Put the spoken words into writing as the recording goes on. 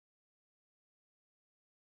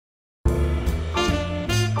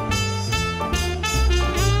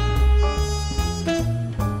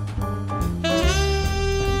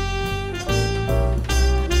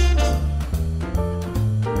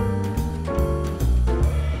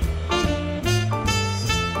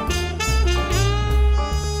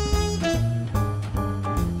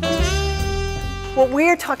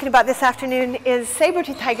we're talking about this afternoon is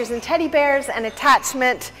saber-tooth tigers and teddy bears and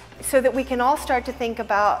attachment, so that we can all start to think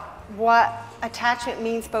about what attachment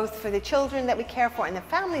means both for the children that we care for and the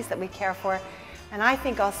families that we care for, and I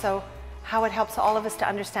think also how it helps all of us to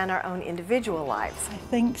understand our own individual lives. I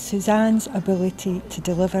think Suzanne's ability to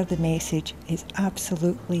deliver the message is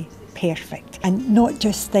absolutely perfect. And not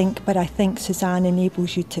just think, but I think Suzanne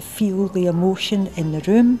enables you to feel the emotion in the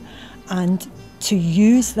room and to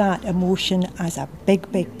use that emotion as a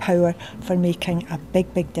big, big power for making a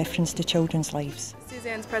big, big difference to children's lives.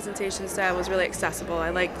 Suzanne's presentation style was really accessible. I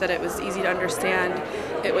liked that it was easy to understand.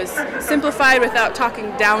 It was simplified without talking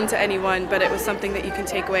down to anyone, but it was something that you can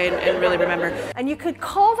take away and really remember. And you could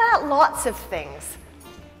call that lots of things.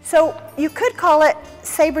 So you could call it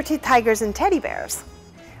saber-tooth tigers and teddy bears,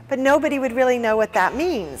 but nobody would really know what that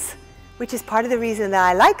means, which is part of the reason that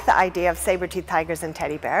I like the idea of saber-tooth tigers and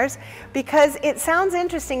teddy bears, because it sounds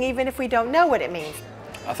interesting even if we don't know what it means.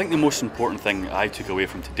 I think the most important thing I took away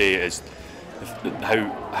from today is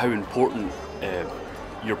how important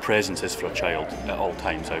your presence is for a child at all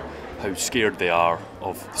times, how scared they are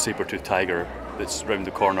of the saber-toothed tiger that's round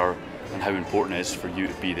the corner, and how important it is for you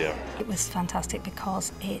to be there. It was fantastic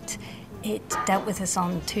because it dealt with us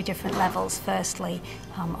on two different levels. Firstly,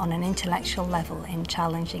 on an intellectual level, in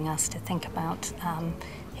challenging us to think about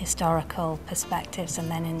historical perspectives,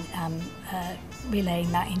 and then in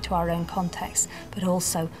relaying that into our own context, but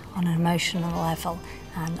also on an emotional level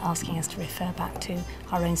and asking us to refer back to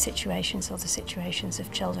our own situations or the situations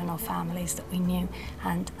of children or families that we knew,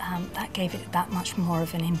 and that gave it that much more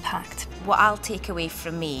of an impact. What I'll take away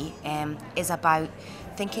from me is about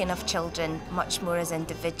thinking of children much more as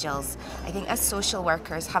individuals. I think as social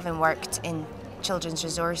workers, having worked in children's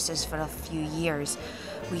resources for a few years,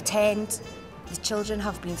 the children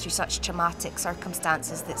have been through such traumatic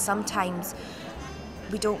circumstances that sometimes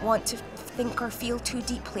we don't want to think or feel too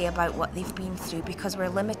deeply about what they've been through because we're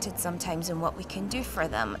limited sometimes in what we can do for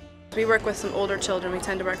them. We work with some older children, we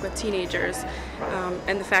tend to work with teenagers,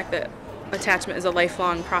 and the fact that attachment is a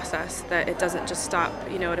lifelong process, that it doesn't just stop,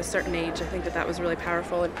 at a certain age. I think that was really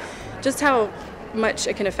powerful, and just how much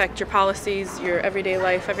it can affect your policies, your everyday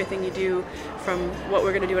life, everything you do, from what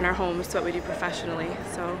we're going to do in our homes to what we do professionally.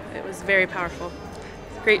 So it was very powerful.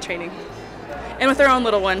 Great training. And with our own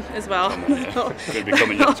little one as well. It's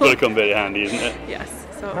going to come very handy, isn't it? Yes.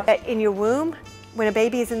 So. In your womb, when a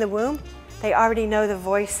baby is in the womb, they already know the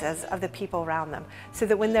voices of the people around them, so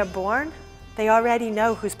that when they're born, they already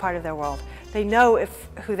know who's part of their world. They know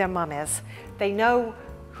who their mom is. They know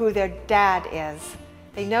who their dad is.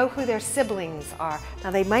 They know who their siblings are.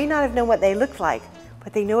 Now, they might not have known what they look like,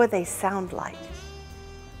 but they know what they sound like.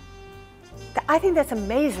 I think that's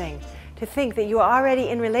amazing, to think that you're already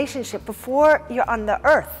in relationship before you're on the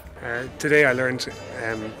earth. Today I learned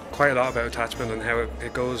quite a lot about attachment and how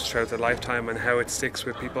it goes throughout the lifetime and how it sticks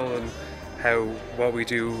with people, and how what we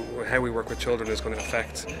do, how we work with children is going to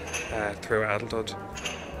affect throughout adulthood.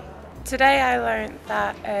 Today I learned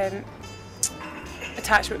that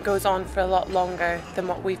attachment goes on for a lot longer than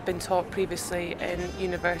what we've been taught previously in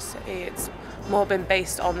university. It's more been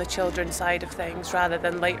based on the children's side of things rather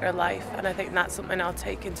than later life, and I think that's something I'll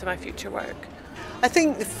take into my future work. I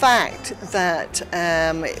think the fact that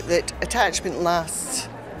that attachment lasts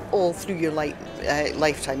all through your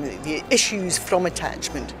lifetime, the issues from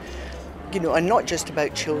attachment, are not just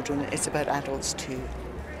about children, it's about adults too.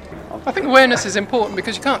 I think awareness is important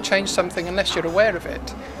because you can't change something unless you're aware of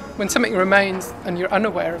it. When something remains and you're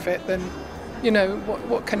unaware of it, then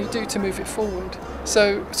what can you do to move it forward?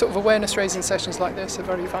 So sort of awareness raising sessions like this are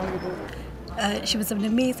very valuable. She was an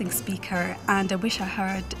amazing speaker, and I wish I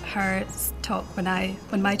heard her talk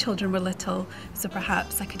when my children were little, so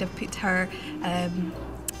perhaps I could have put her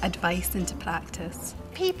advice into practice.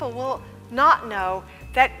 People will not know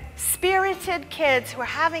that spirited kids who are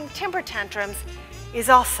having temper tantrums is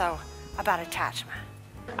also about attachment.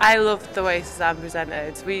 I loved the way Suzanne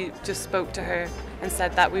presented. We just spoke to her and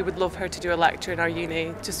said that we would love her to do a lecture in our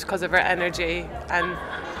uni just because of her energy, and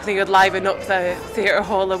I think it would liven up the theatre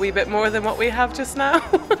hall a wee bit more than what we have just now.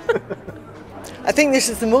 I think this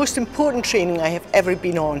is the most important training I have ever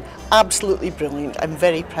been on. Absolutely brilliant. I'm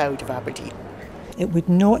very proud of Aberdeen. It would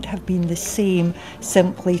not have been the same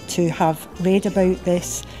simply to have read about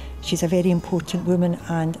this. She's a very important woman,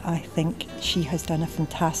 and I think she has done a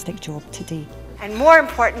fantastic job today. And more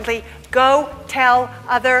importantly, go tell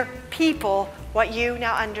other people what you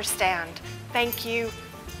now understand. Thank you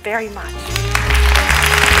very much.